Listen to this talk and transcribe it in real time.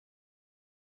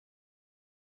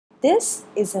This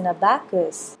is an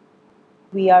abacus.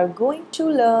 We are going to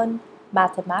learn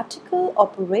mathematical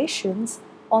operations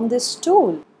on this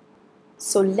tool.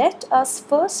 So let us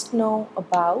first know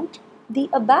about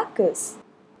the abacus.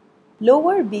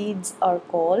 Lower beads are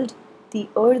called the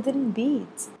earthen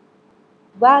beads.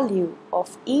 Value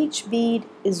of each bead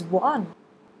is 1.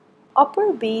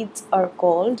 Upper beads are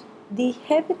called the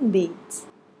heaven beads.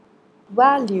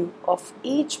 Value of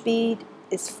each bead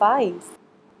is 5.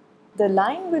 The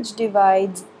line which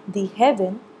divides the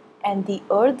heaven and the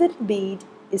earthen bead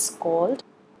is called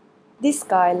the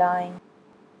skyline.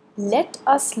 Let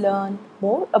us learn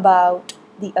more about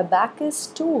the abacus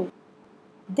tool.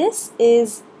 This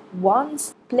is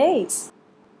ones place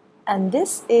and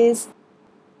this is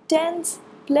tens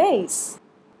place.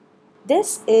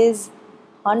 This is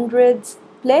hundreds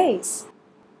place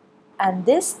and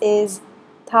this is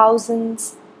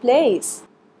thousands place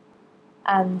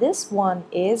and this one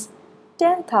is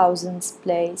 10,000s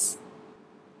place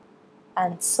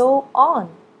and so on.